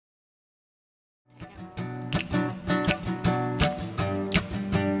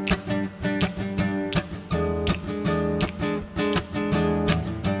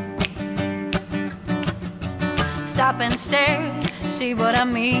Stop and stare, see what I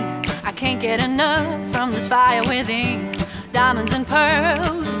mean. I can't get enough from this fire within. Diamonds and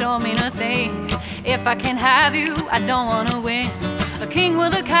pearls don't mean a thing if I can't have you. I don't wanna win. A king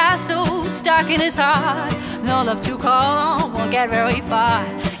with a castle stuck in his heart. No love to call on, won't get very far.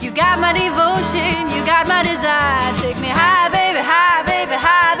 You got my devotion, you got my desire. Take me high, baby, high, baby,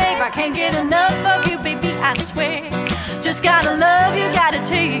 high, baby. I can't get enough of you, baby, I swear. Just gotta love you, gotta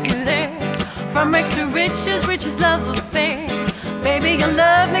take you there. From rags to riches, richest love affair. Baby, your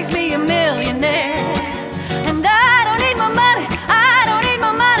love makes me a millionaire. And I don't need my money, I don't need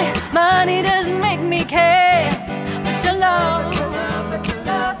my money. Money doesn't make me care. But your love, but your love, but your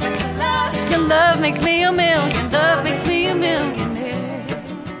love, but your love. Your love makes me a million, love makes me a millionaire.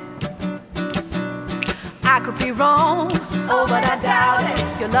 I could be wrong, oh but I doubt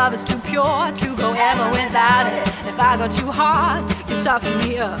it. Your love is too pure to go ever without it. If I go too hard, you soften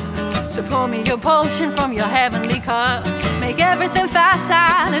me up. So pour me your potion from your heavenly cup. Make everything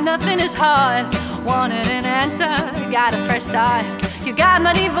facile and nothing is hard. Wanted an answer, got a fresh start. You got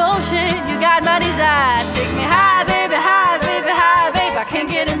my devotion, you got my desire. Take me high, baby, high, baby, high, baby. I can't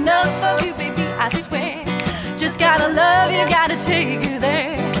get enough of you, baby, I swear. Just gotta love you, gotta take you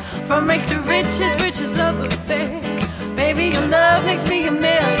there. From rags to riches, richest love affair. Baby, your love makes me a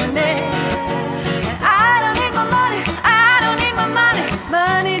millionaire. And I don't need my money, I don't need my money.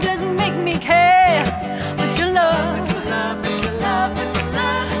 Money doesn't make me care. But your love, but your love, but your love, but your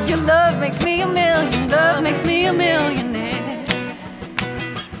love. Your love makes me a million, love makes me a millionaire.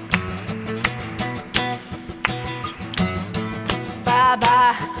 Bye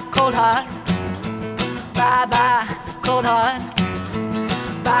bye, cold heart. Bye bye, cold heart.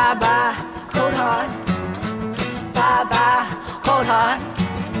 Bye bye, cold heart. Bye bye, cold heart.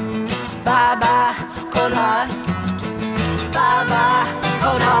 Bye bye, cold heart. Bye bye,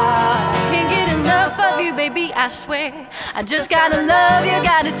 cold heart. Can't get enough of you, baby, I swear. I just gotta love you,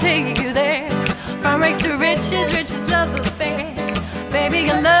 gotta take you there. From rags to riches, richest love affair. Baby,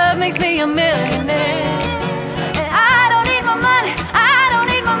 your love makes me a millionaire. And I don't need my money, I don't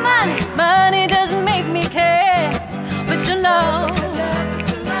need my money. Money doesn't make me care. But your love, but your love, but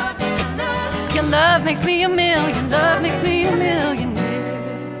your love, but your love. Your love makes me a million, love makes me a million.